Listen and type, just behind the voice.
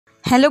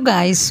Hello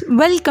guys,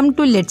 welcome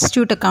to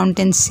Letstute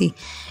Accountancy.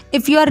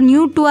 If you are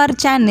new to our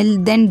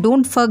channel, then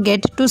don't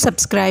forget to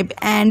subscribe,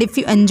 and if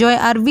you enjoy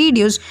our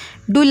videos,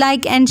 do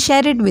like and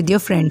share it with your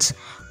friends.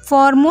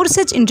 For more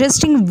such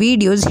interesting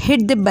videos,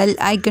 hit the bell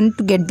icon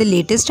to get the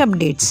latest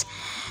updates.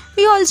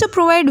 We also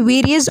provide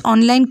various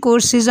online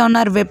courses on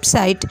our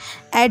website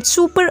at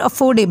super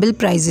affordable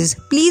prices.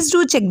 Please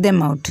do check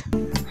them out.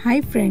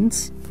 Hi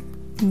friends,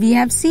 we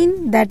have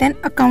seen that an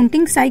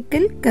accounting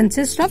cycle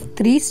consists of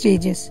 3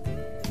 stages.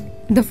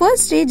 The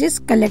first stage is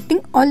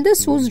collecting all the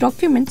source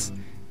documents,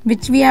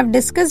 which we have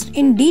discussed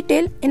in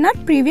detail in our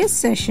previous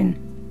session.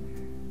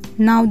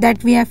 Now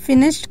that we have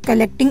finished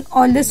collecting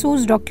all the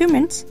source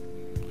documents,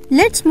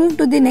 let's move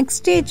to the next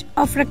stage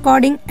of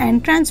recording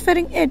and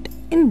transferring it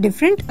in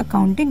different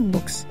accounting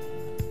books.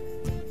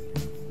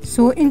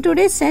 So in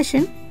today's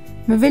session,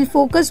 we will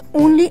focus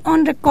only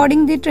on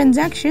recording the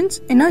transactions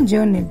in a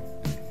journal,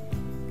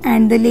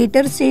 and the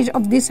later stage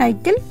of the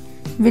cycle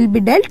will be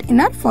dealt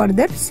in our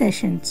further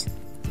sessions.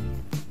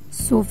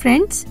 So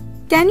friends,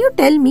 can you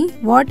tell me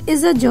what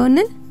is a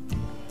journal?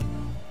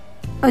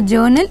 A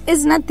journal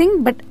is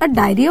nothing but a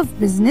diary of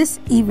business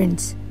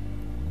events.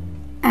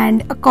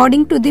 And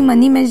according to the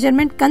money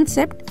measurement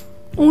concept,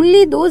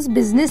 only those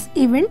business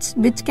events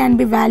which can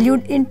be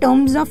valued in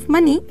terms of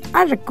money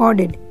are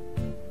recorded.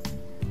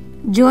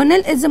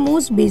 Journal is the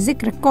most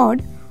basic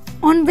record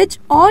on which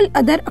all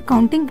other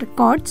accounting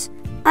records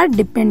are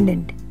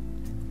dependent.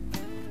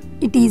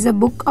 It is a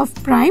book of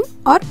prime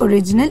or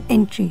original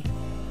entry.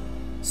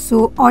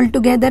 So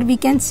altogether we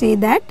can say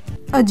that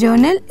a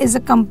journal is a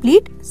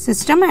complete,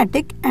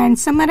 systematic and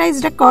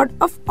summarized record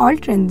of all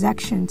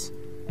transactions.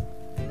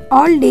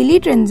 All daily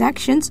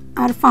transactions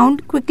are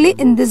found quickly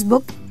in this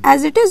book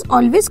as it is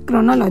always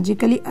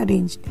chronologically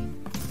arranged.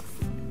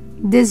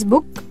 This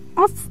book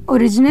of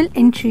original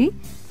entry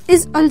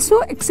is also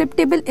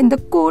acceptable in the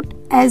court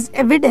as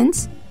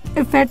evidence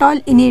if at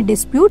all any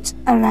disputes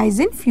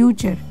arise in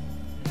future.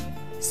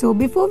 So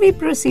before we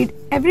proceed,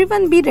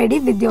 everyone be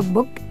ready with your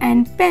book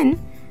and pen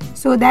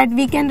so that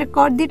we can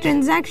record the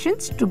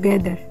transactions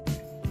together.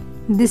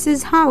 This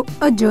is how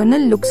a journal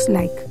looks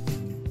like.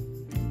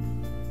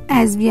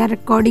 As we are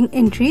recording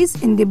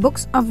entries in the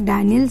books of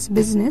Daniel's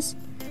business,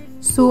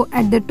 so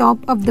at the top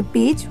of the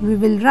page we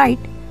will write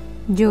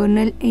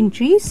journal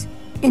entries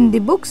in the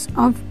books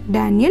of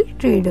Daniel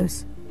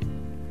traders.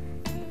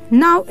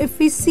 Now if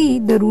we see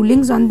the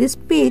rulings on this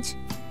page,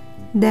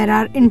 there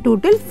are in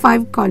total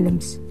 5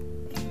 columns.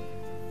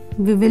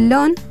 We will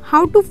learn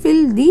how to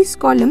fill these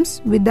columns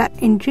with the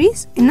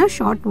entries in a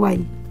short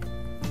while.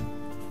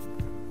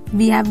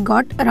 We have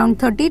got around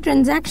 30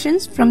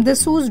 transactions from the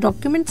source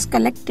documents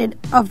collected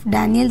of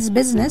Daniel's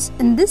business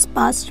in this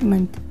past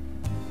month.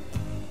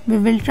 We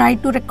will try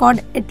to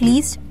record at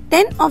least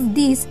 10 of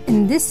these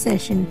in this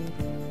session.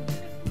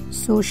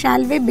 So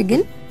shall we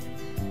begin?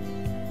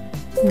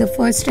 The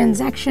first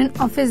transaction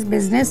of his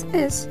business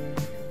is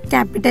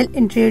capital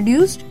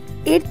introduced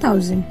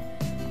 8,000.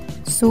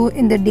 So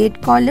in the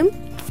date column,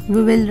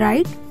 we will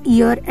write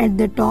year at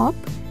the top,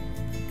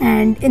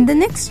 and in the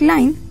next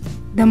line,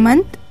 the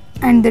month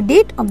and the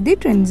date of the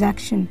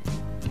transaction.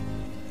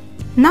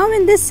 Now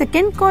in this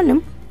second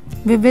column,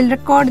 we will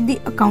record the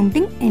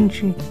accounting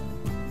entry.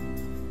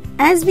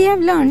 As we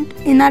have learned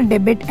in our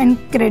debit and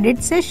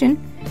credit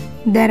session,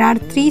 there are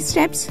 3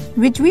 steps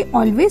which we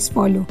always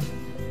follow.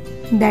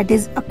 That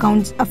is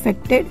accounts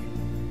affected,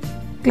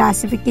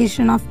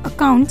 classification of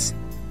accounts,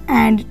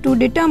 and to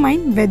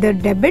determine whether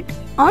debit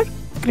or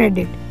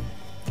credit.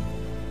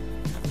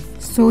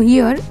 So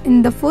here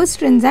in the first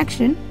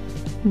transaction,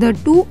 the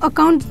 2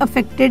 accounts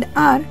affected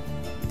are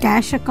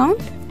cash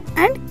account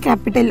and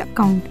capital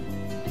account.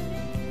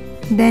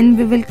 Then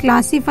we will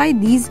classify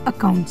these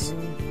accounts.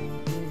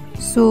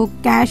 So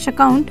cash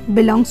account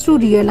belongs to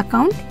real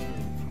account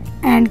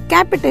and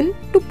capital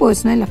to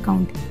personal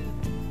account.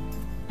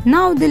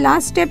 Now the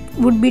last step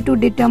would be to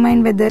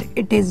determine whether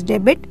it is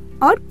debit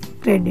or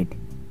credit.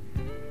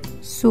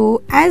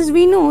 So as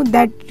we know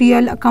that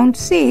real account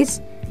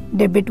says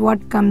debit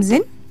what comes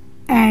in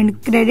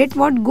and credit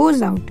what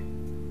goes out.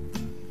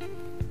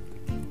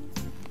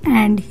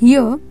 And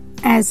here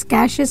as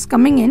cash is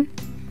coming in,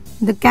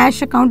 the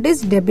cash account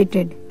is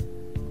debited.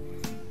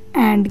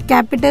 And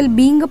capital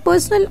being a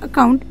personal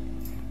account,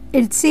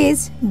 it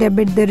says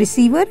debit the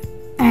receiver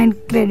and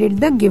credit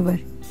the giver.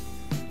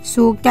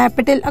 So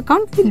capital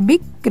account will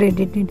be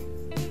credited.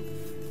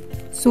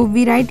 So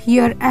we write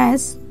here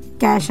as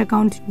cash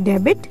account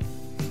debit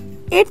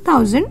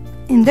 8,000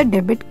 in the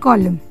debit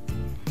column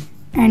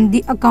and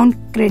the account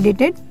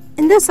credited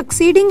in the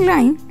succeeding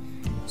line.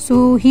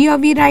 So here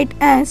we write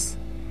as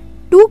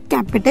to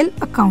capital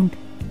account.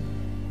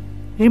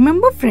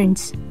 Remember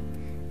friends,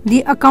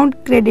 the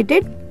account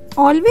credited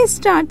always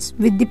starts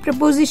with the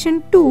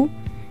preposition to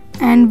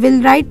and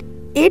will write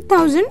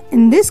 8,000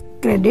 in this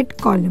credit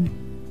column.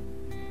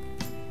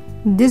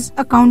 This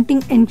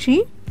accounting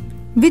entry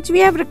which we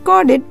have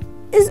recorded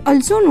is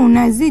also known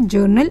as the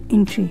journal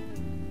entry,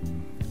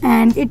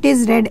 and it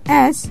is read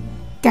as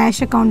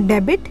cash account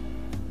debit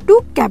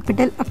to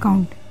capital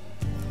account.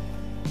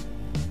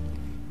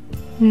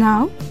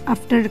 Now,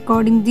 after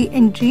recording the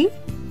entry,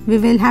 we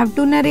will have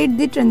to narrate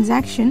the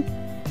transaction,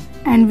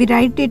 and we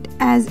write it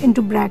as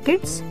into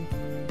brackets,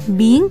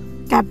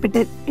 being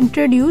capital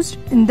introduced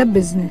in the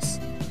business.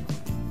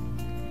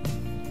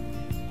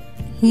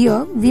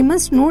 Here, we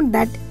must note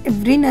that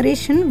every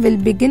narration will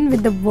begin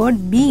with the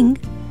word being.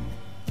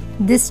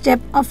 This step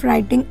of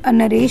writing a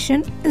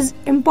narration is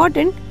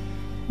important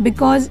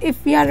because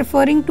if we are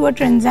referring to a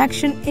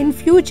transaction in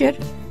future,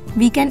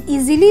 we can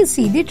easily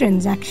see the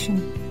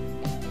transaction.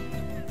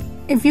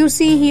 If you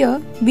see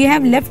here, we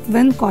have left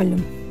one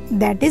column,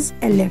 that is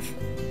LF.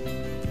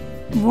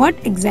 What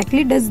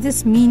exactly does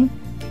this mean?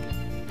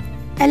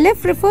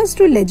 LF refers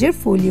to ledger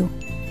folio.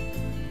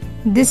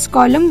 This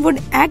column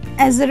would act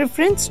as a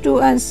reference to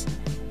us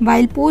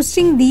while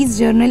posting these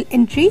journal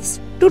entries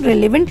to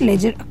relevant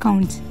ledger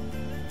accounts,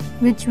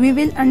 which we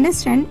will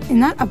understand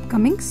in our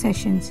upcoming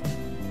sessions.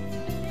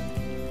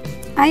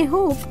 I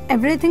hope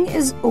everything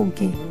is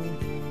okay.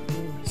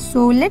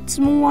 So let's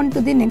move on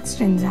to the next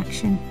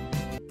transaction.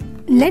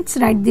 Let's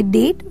write the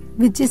date,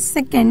 which is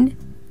second,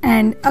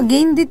 and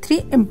again the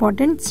three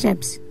important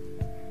steps.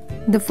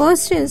 The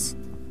first is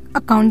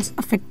accounts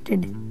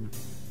affected.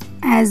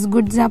 As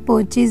goods are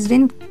purchased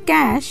in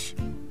cash,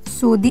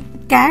 so the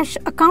cash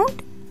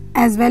account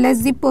as well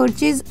as the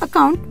purchase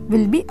account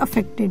will be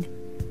affected.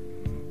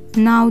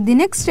 Now the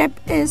next step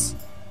is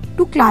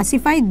to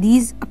classify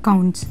these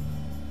accounts.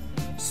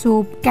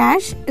 So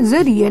cash is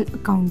a real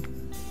account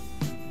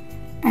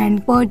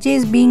and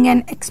purchase being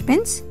an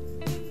expense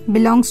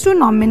belongs to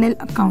nominal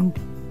account.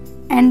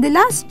 And the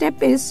last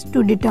step is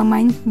to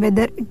determine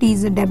whether it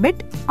is a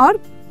debit or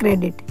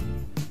credit.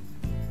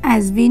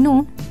 As we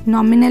know,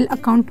 nominal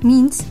account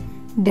means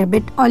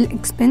debit all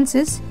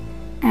expenses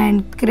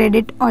and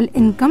credit all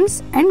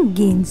incomes and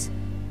gains.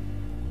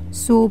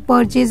 So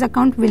purchase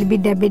account will be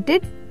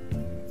debited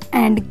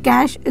and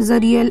cash is a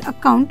real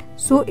account,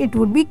 so it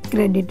would be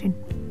credited.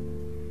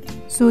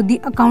 So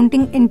the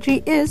accounting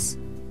entry is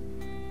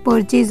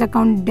purchase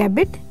account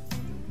debit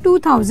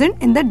 2000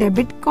 in the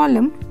debit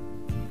column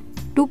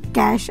to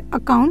cash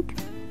account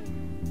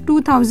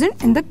 2000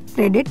 in the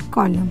credit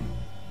column,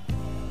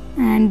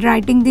 and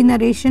writing the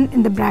narration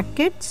in the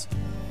brackets,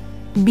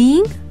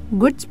 being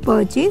goods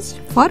purchased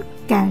for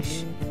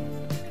cash.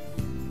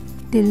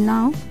 Till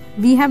now,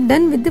 we have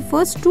done with the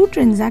first two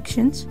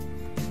transactions,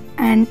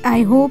 and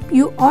I hope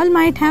you all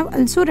might have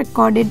also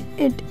recorded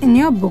it in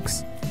your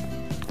books.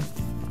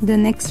 The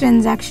next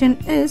transaction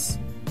is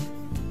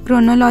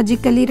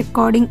chronologically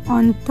recording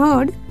on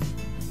 3rd.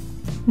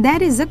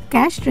 There is a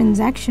cash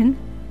transaction,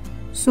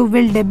 so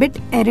we'll debit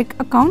Eric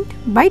account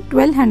by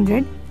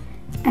 1200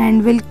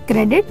 and will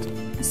credit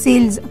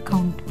sales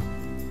account.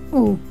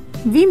 Oh,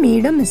 we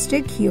made a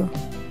mistake here.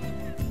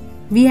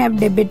 We have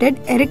debited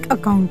Eric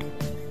account,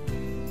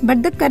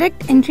 but the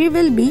correct entry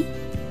will be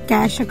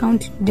cash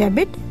account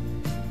debit,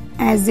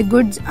 as the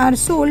goods are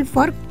sold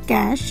for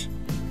cash,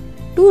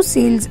 to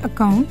sales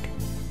account,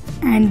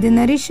 and the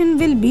narration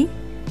will be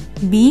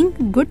being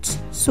goods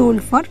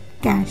sold for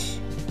cash.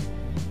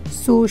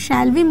 So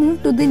shall we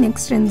move to the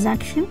next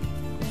transaction?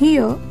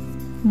 Here,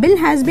 bill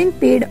has been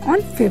paid on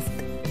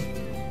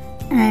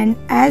 5th, and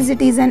as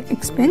it is an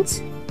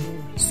expense,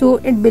 so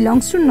it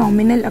belongs to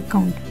nominal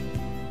account.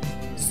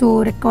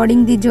 So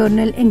recording the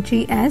journal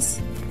entry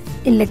as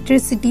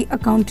electricity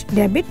account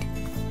debit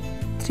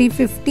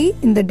 350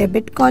 in the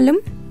debit column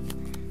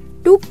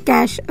to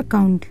cash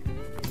account,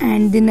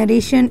 and the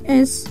narration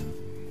is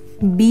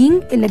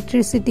being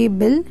electricity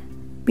bill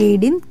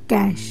paid in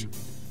cash.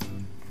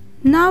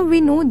 Now we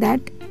know that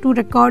to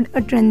record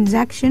a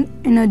transaction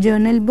in a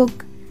journal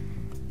book,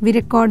 we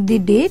record the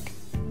date,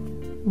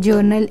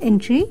 journal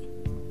entry,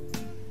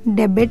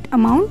 debit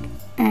amount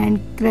and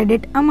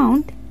credit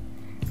amount,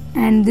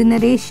 and the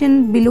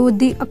narration below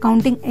the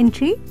accounting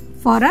entry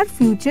for our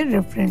future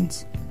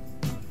reference.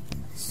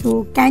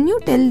 So can you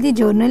tell the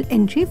journal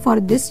entry for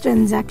this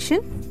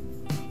transaction?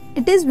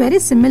 It is very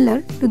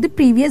similar to the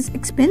previous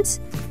expense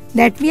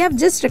that we have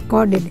just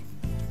recorded.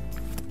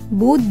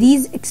 Both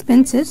these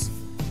expenses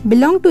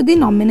belong to the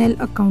nominal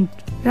account,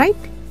 right?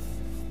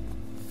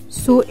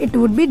 So it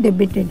would be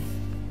debited.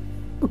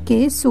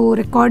 Okay, so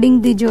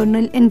recording the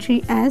journal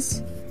entry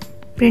as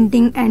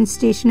printing and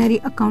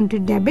stationery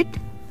account debit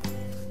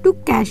to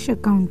cash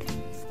account.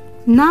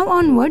 Now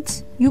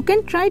onwards, you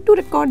can try to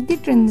record the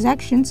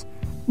transactions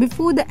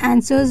before the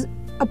answers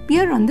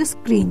appear on the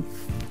screen.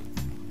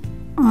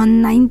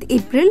 On 9th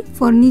April,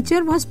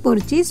 furniture was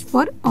purchased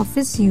for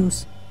office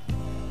use.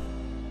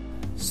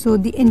 So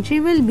the entry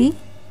will be.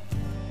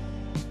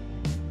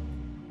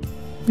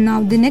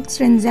 Now the next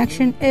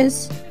transaction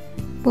is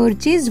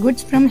purchase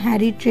goods from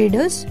Harry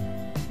Traders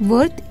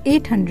worth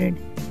 800.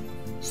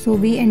 So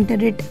we enter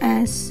it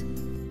as.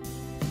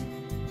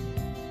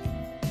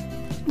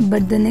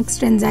 But the next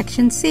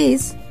transaction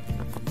says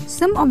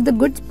some of the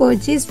goods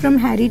purchased from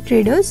Harry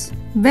Traders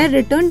were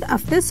returned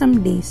after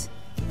some days.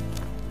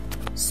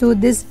 So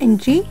this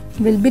entry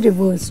will be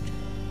reversed,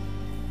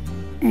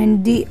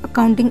 and the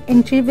accounting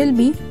entry will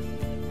be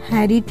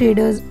Harry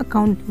Traders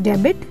account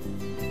debit,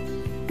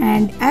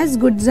 and as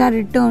goods are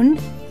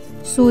returned,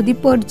 so the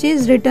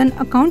purchase return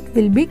account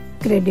will be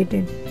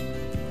credited.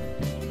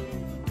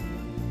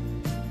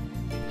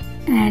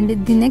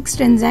 And the next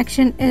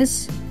transaction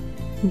is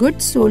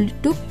goods sold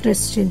to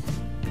Crystal.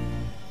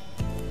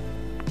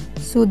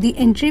 So the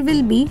entry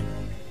will be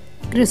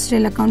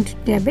Crystal account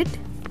debit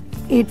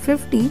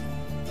 850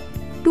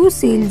 to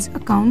sales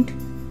account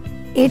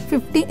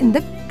 850 in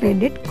the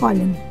credit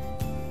column.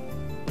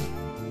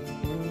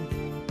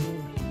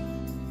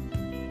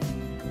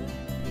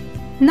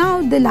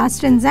 Now the last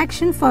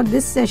transaction for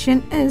this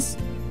session is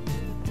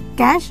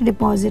cash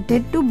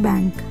deposited to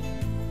bank.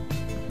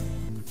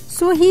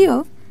 So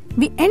here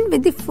we end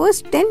with the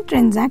first 10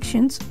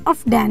 transactions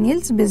of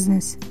Daniel's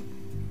business.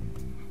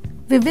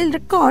 We will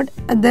record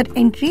other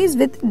entries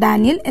with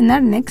Daniel in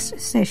our next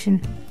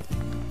session.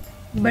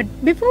 But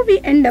before we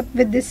end up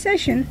with this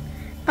session,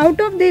 out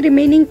of the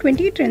remaining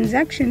 20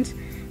 transactions,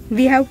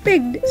 we have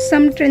picked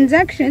some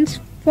transactions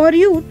for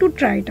you to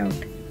try it out.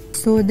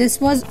 So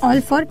this was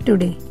all for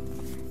today.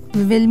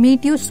 We will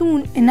meet you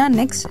soon in our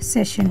next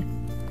session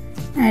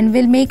and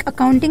will make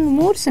accounting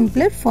more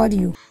simpler for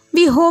you.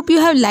 We hope you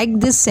have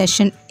liked this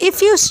session.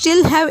 If you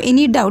still have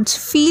any doubts,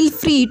 feel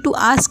free to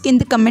ask in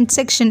the comment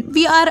section.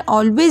 We are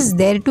always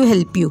there to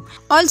help you.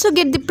 Also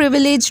get the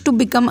privilege to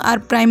become our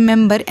Prime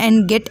member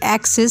and get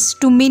access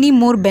to many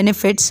more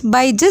benefits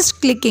by just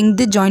clicking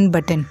the join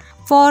button.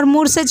 For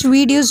more such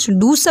videos,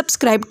 do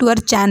subscribe to our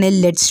channel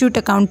Letstute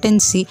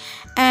Accountancy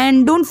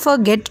and don't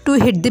forget to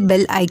hit the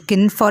bell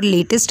icon for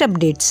latest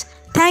updates.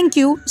 Thank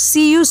you.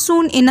 See you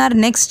soon in our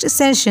next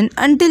session.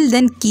 Until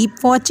then, keep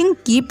watching,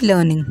 keep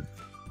learning.